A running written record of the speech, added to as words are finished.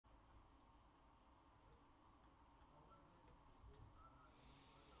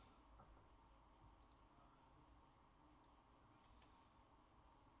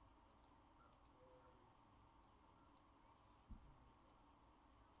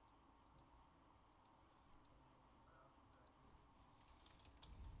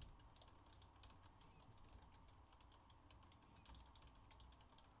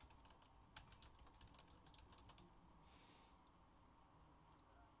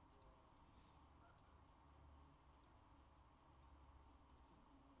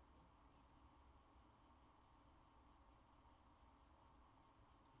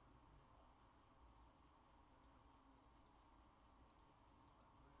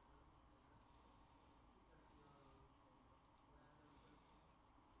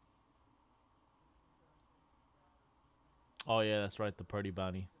Oh, yeah, that's right. The Purdy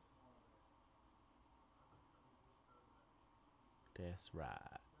bounty. That's right.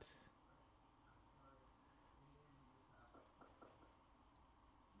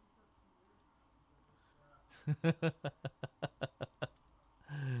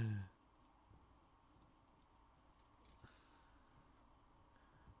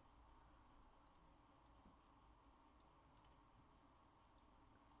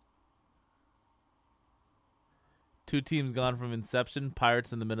 Two teams gone from inception: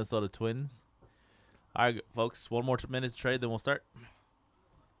 Pirates and the Minnesota Twins. All right, folks. One more minute to trade, then we'll start. On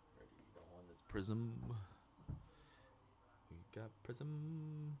this Prizm. We got Prizm.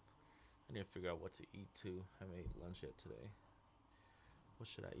 I need to figure out what to eat too. I haven't ate lunch yet today. What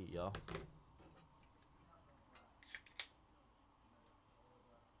should I eat, y'all?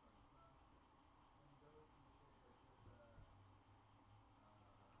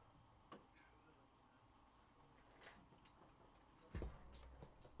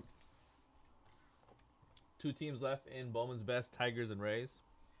 Two teams left in Bowman's Best: Tigers and Rays.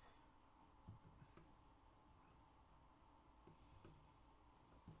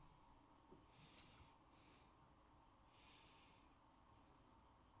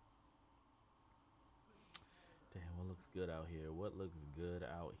 Damn, what looks good out here? What looks good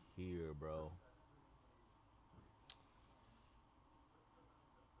out here, bro?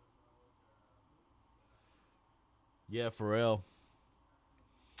 Yeah, for real.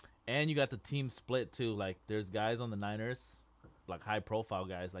 And you got the team split too. Like, there's guys on the Niners, like high profile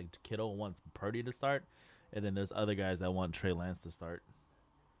guys, like Kittle wants Purdy to start, and then there's other guys that want Trey Lance to start.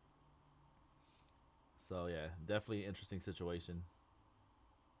 So yeah, definitely interesting situation.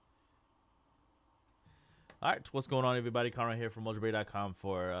 All right, what's going on, everybody? Conrad here from Mojobreak.com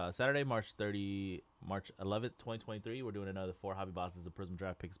for Saturday, March 11th, 2023. We're doing another 4 hobby boxes of Prizm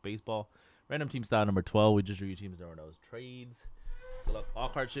Draft Picks Baseball. Random team style number 12. We just review teams during those trades. Good luck. All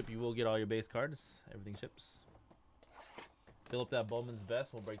card ship. You will get all your base cards. Everything ships. Fill up that Bowman's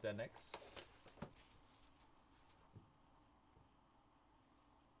Best. We'll break that next.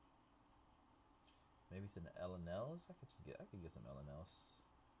 Maybe some L&Ls. I could get some L&Ls.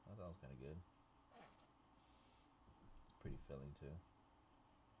 That sounds kind of good. It's pretty filling too.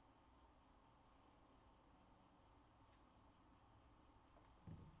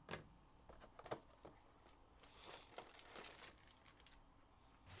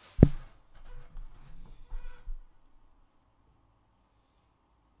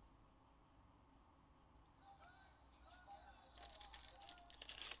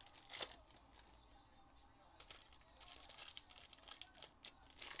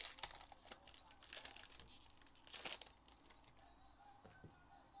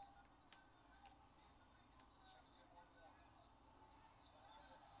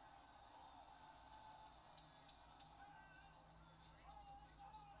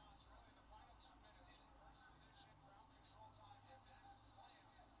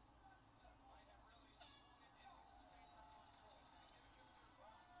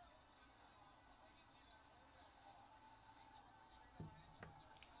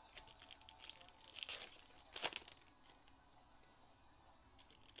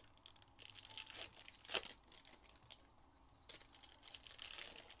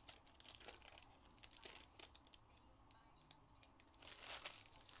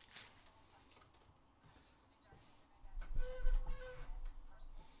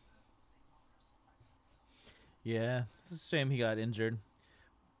 Yeah, it's a shame he got injured.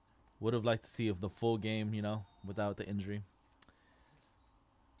 Would have liked to see the full game, without the injury.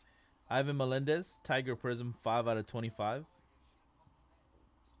 Ivan Melendez, Tiger Prism, 5 out of 25.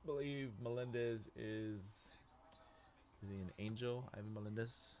 I believe Melendez is he an Angel, Ivan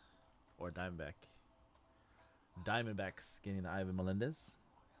Melendez, or Diamondback? Diamondbacks getting Ivan Melendez.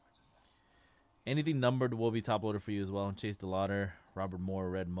 Anything numbered will be top loader for you as well. Chase DeLauder, Robert Moore,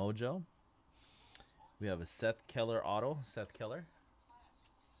 Red Mojo. We have a Seth Keller auto. Seth Keller.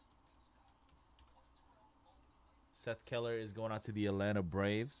 Seth Keller is going out to the Atlanta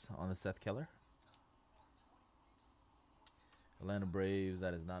Braves on the Seth Keller. Atlanta Braves,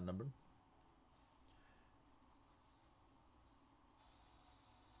 that is not numbered.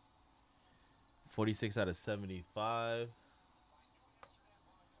 $46 out of 75.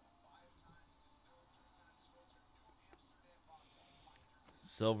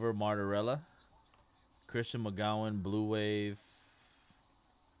 Silver Martorella. Christian McGowan, Blue Wave.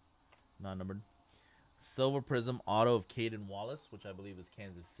 Not numbered. Silver Prism auto of Caden Wallace, which I believe is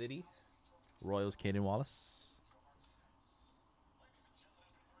Kansas City. Royals, Caden Wallace.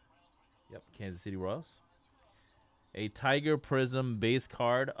 Yep, Kansas City Royals. A Tiger Prism base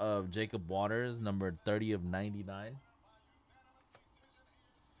card of Jacob Waters, number 30 of 99.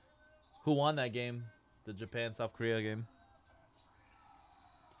 Who won that game? The Japan-South Korea game.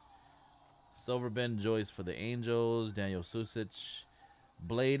 Silver Ben Joyce for the Angels. Daniel Susic.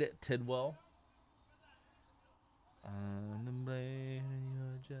 Blade Tidwell. On the blade,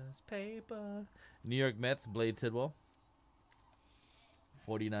 you're just paper. New York Mets, Blade Tidwell.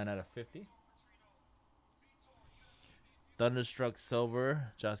 49 out of 50. Thunderstruck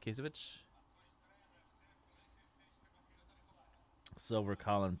Silver, Josh Kasevich. Silver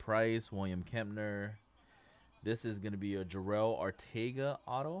Colin Price, William Kempner. This is going to be a Jarrell Ortega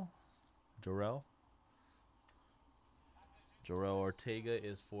auto. Jarrell Ortega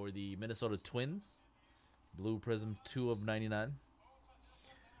is for the Minnesota Twins. Blue Prism, 2 of 99.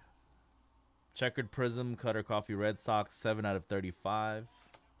 Checkered Prism, Cutter Coffee Red Sox, 7 out of 35.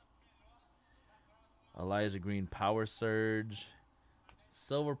 Elijah Green Power Surge.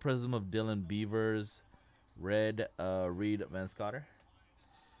 Silver Prism of Dylan Beavers. Red Reed Van Scotter.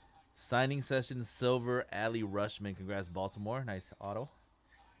 Signing Session Silver Ali Rushman. Congrats, Baltimore. Nice auto.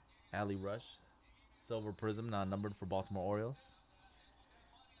 Ali Rush. Silver Prism, non-numbered for Baltimore Orioles.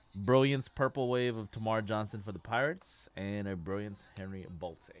 Brilliance Purple Wave of Tamar Johnson for the Pirates. And a Brilliance Henry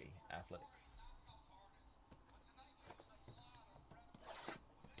Bolte, Athletics.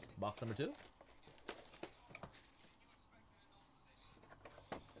 Box number 2.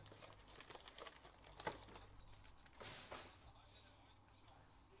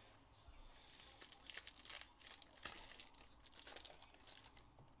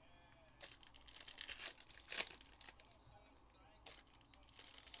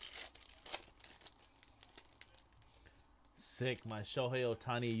 Sick. My Shohei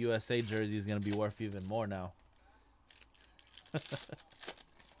Ohtani USA jersey is going to be worth even more now.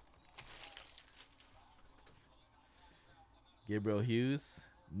 Gabriel Hughes.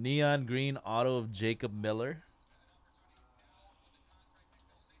 Neon Green Auto of Jacob Miller.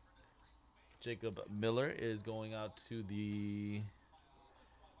 Jacob Miller is going out to the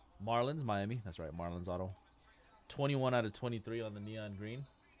Marlins, Miami. That's right, Marlins auto. 21 out of 23 on the Neon Green.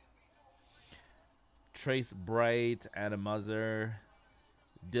 Trace Bright, Adam Muzzer,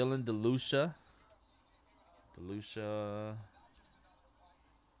 Dylan DeLucia. DeLucia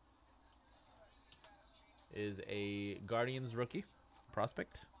is a Guardians rookie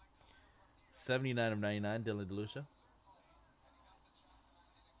prospect. 79 of 99, Dylan DeLucia.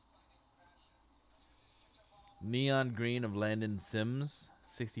 Neon Green of Landon Sims,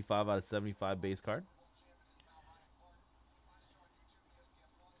 65 out of 75 base card.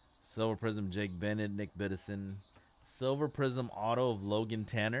 Silver Prism Jake Bennett, Nick Biddison. Silver Prism Auto of Logan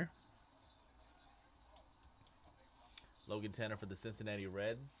Tanner. Logan Tanner for the Cincinnati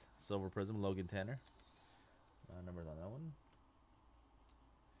Reds. Silver Prism, Logan Tanner. Numbers on that one.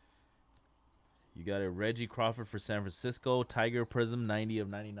 You got a Reggie Crawford for San Francisco. Tiger Prism, 90 of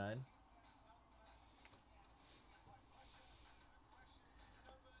 99.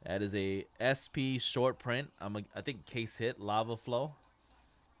 That is a SP short print. I think case hit, Lava Flow.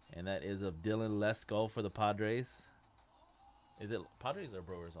 And that is of Dylan Lesko for the Padres. Is it Padres or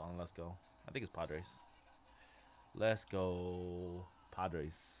Brewers on Lesko? I think it's Padres. Lesko,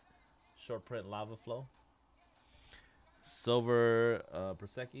 Padres. Short print Lava Flow. Silver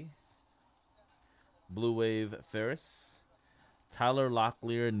Prosecki. Blue Wave Ferris. Tyler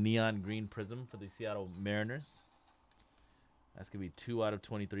Locklear Neon Green Prism for the Seattle Mariners. That's going to be 2 out of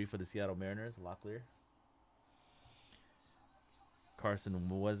 23 for the Seattle Mariners. Locklear. Carson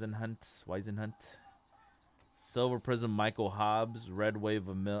Weisenhunt. Silver Prism Michael Hobbs. Red Wave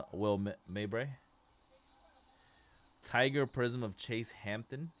of Will Mabray. Tiger Prism of Chase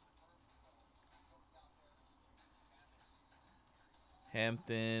Hampton.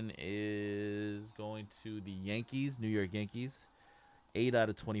 Hampton is going to the Yankees, New York Yankees. 8 out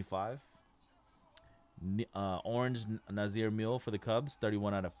of 25. Orange Nazir Mule for the Cubs.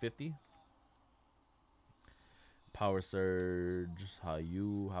 31 out of 50. Power Surge, how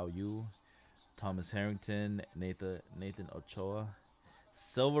you? Thomas Harrington, Nathan Ochoa.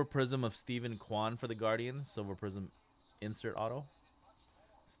 Silver Prism of Stephen Kwan for the Guardians. Silver Prism insert auto.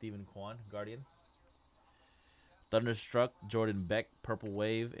 Stephen Kwan, Guardians. Thunderstruck, Jordan Beck, Purple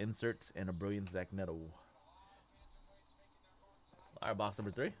Wave, inserts, and a Brilliant Zach Neto. All right, box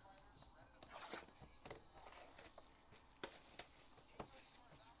number 3.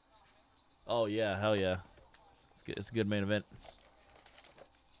 Oh, yeah, hell yeah. It's a good main event.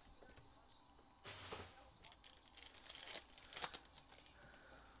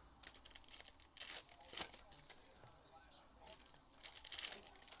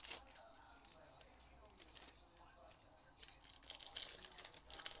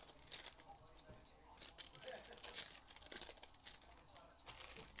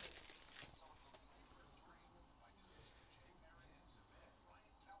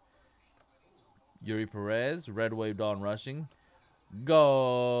 Yuri Perez, Red Wave Dawn Rushing.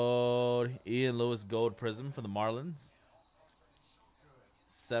 Gold. Ian Lewis Gold Prism for the Marlins.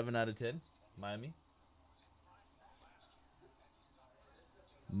 7 out of 10. Miami.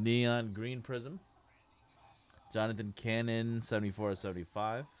 Neon Green Prism. Jonathan Cannon, 74 of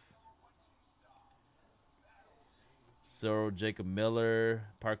 75. Cyril Jacob Miller,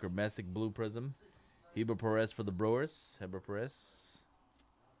 Parker Messick Blue Prism. Heber Perez for the Brewers. Heber Perez.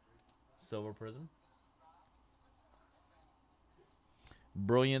 Silver Prism.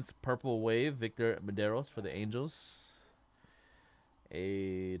 Brilliance Purple Wave, Victor Medeiros for the Angels.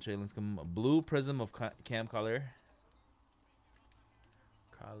 A Trey Linscomb Blue Prism of Cam Collier.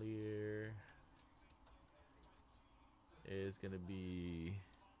 Collier is going to be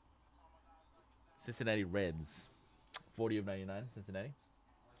Cincinnati Reds. 40 of 99, Cincinnati.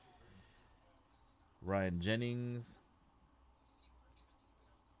 Ryan Jennings.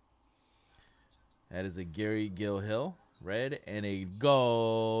 That is a Gary Gilhill. Red. And a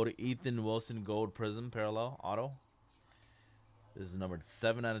gold Ethan Wilson Gold Prism Parallel Auto. This is numbered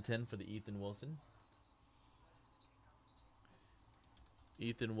 7 out of 10 for the Ethan Wilson.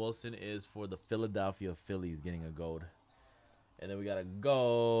 Ethan Wilson is for the Philadelphia Phillies, getting a gold. And then we got a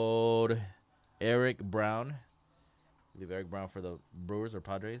gold Eric Brown. I believe Eric Brown for the Brewers or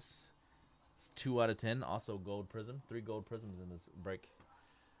Padres. It's 2 out of 10. Also gold prism. 3 gold prisms in this break.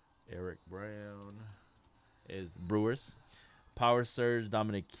 Eric Brown is Brewers. Power Surge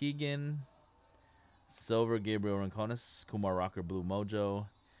Dominic Keegan. Silver Gabriel Rincones. Kumar Rocker Blue Mojo.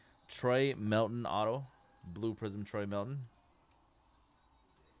 Troy Melton Auto. Blue Prism Troy Melton.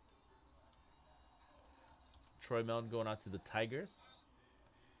 Troy Melton going out to the Tigers.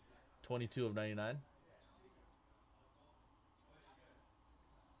 22 of 99.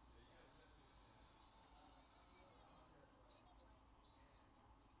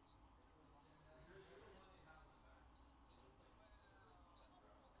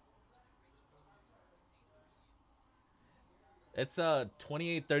 It's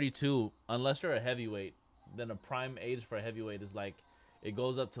 28-32 unless you're a heavyweight. Then a prime age for a heavyweight is like it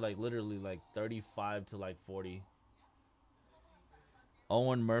goes up to like literally like 35 to like 40.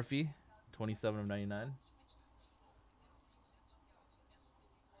 Owen Murphy, 27 of 99.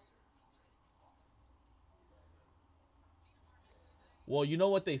 Well, you know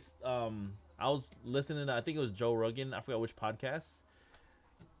what I was listening to, I think it was Joe Rogan, I forgot which podcast.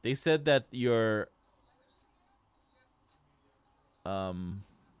 They said that your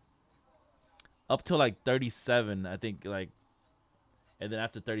up to like 37, I think, like, and then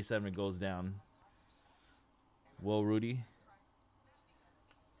after 37 it goes down. Will Rudy.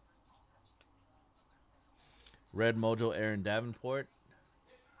 Red Mojo Aaron Davenport.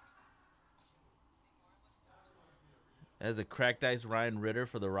 As a cracked ice Ryan Ritter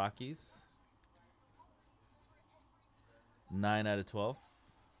for the Rockies. 9 out of 12.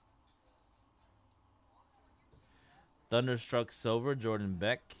 Thunderstruck Silver Jordan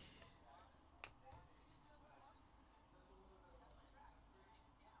Beck.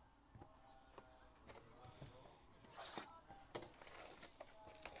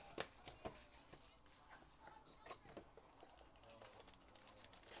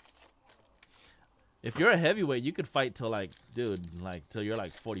 If you're a heavyweight, you could fight till like, dude, like till you're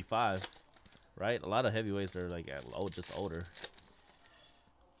like 45, right? A lot of heavyweights are like just older.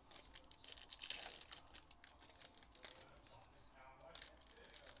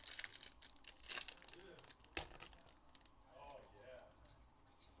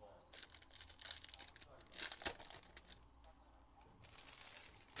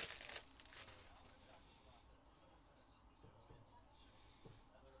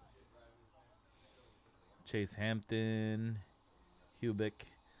 Chase Hampton, Hubick.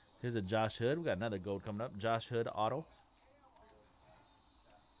 Here's a Josh Hood. We got another gold coming up. Josh Hood auto.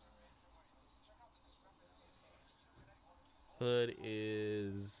 Hood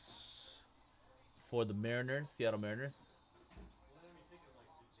is for the Mariners, Seattle Mariners.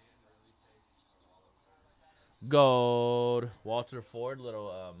 Gold. Walter Ford.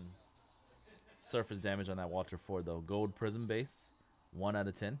 Little surface damage on that Walter Ford, though. Gold Prism base. 1 out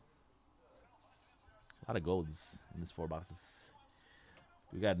of 10. A lot of golds in this 4 boxes.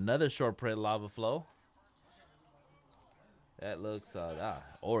 We got another short print Lava Flow. That looks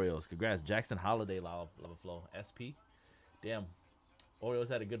Orioles. Congrats, Jackson Holiday Lava Flow SP. Damn, Orioles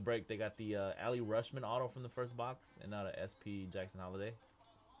had a good break. They got the Ali Rushman auto from the first box, and now the SP Jackson Holiday.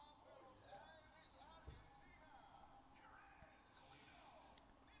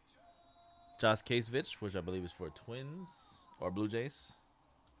 Josh Kasevich, which I believe is for Twins or Blue Jays.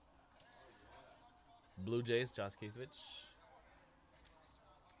 Blue Jays, Josh Kasevich.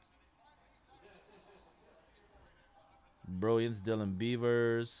 Brilliance, Dylan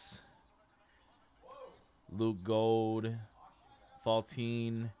Beavers. Luke Gold.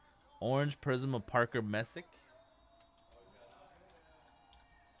 Faultine. Orange Prism of Parker Messick.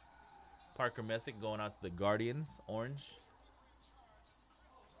 Parker Messick going out to the Guardians. Orange.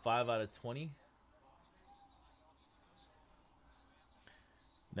 5 out of 20.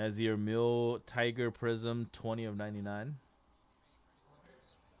 Nazir Mule, Tiger Prism, 20 of 99.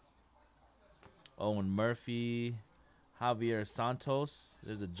 Owen Murphy, Javier Santos.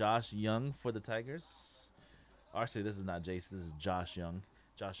 There's a Josh Young for the Tigers. Actually, this is not Jace. This is Josh Young.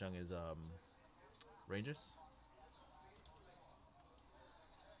 Josh Young is Rangers.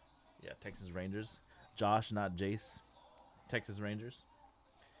 Yeah, Texas Rangers. Josh, not Jace. Texas Rangers.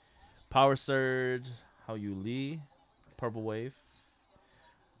 Power Surge, How You Lee, Purple Wave.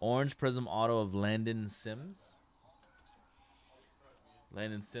 Orange Prism Auto of Landon Sims.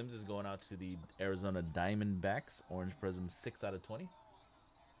 Landon Sims is going out to the Arizona Diamondbacks. Orange Prism 6 out of 20.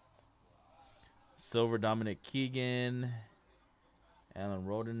 Silver Dominic Keegan. Alan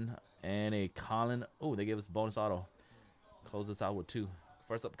Roden. And a Colin. Oh, they gave us bonus auto. Close this out with 2.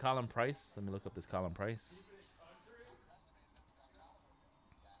 First up, Colin Price. Let me look up this Colin Price.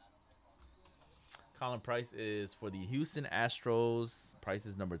 Colin Price is for the Houston Astros. Price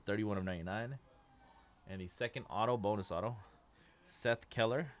is number 31 of 99. And the second auto, bonus auto, Seth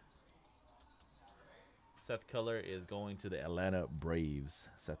Keller. Seth Keller is going to the Atlanta Braves.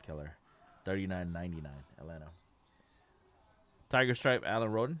 Seth Keller, 39.99, Atlanta. Tiger Stripe,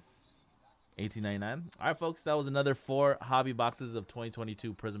 Alan Roden, 18.99. All right, folks, that was another 4 hobby boxes of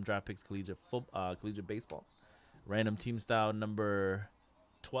 2022 Prizm Draft Picks Collegiate Baseball. Random team style number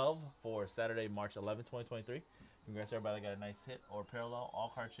 12 for Saturday, March 11, 2023. Congrats, everybody that got a nice hit or parallel.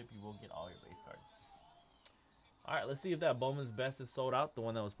 All card chip, you will get all your base cards. All right, let's see if that Bowman's Best is sold out. The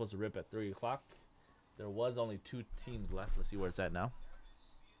one that was supposed to rip at 3 o'clock. There was only 2 teams left. Let's see where it's at now.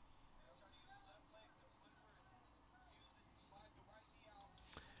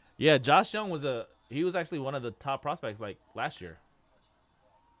 Yeah, Josh Young was he was actually one of the top prospects like last year.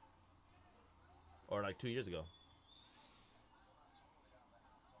 Or like 2 years ago.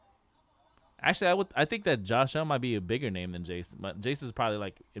 Actually, I think that Josh Young might be a bigger name than Jace. But Jace is probably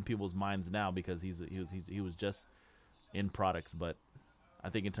like in people's minds now because he was just in products. But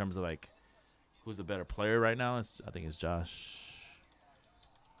I think in terms of like who's a better player right now, I think it's Josh.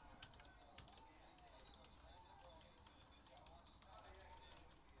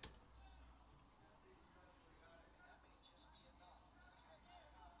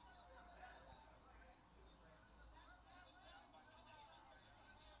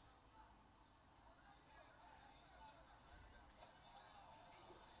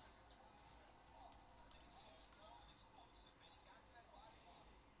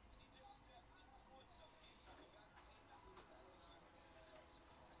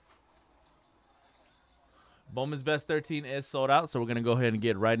 Bowman's Best 13 is sold out, so we're going to go ahead and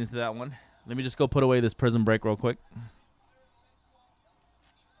get right into that one. Let me just go put away this Prizm break real quick.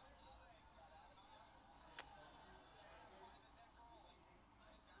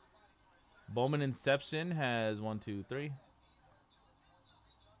 Bowman Inception has 1, 2, 3.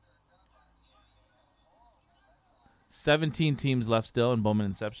 17 teams left still in Bowman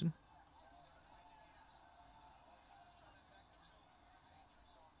Inception.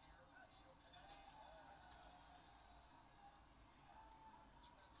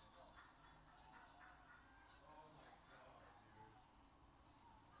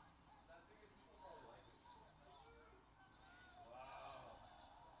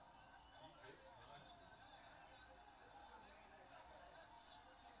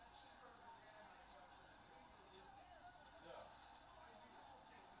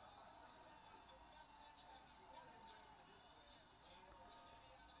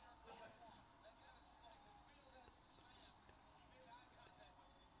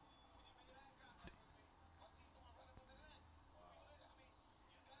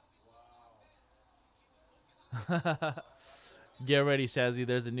 Get ready, Shazzy.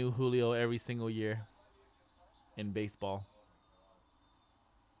 There's a new Julio every single year in baseball.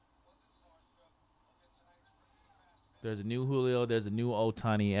 There's a new Julio. There's a new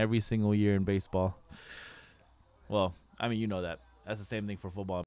Ohtani every single year in baseball. Well, I mean, you know that. That's the same thing for football.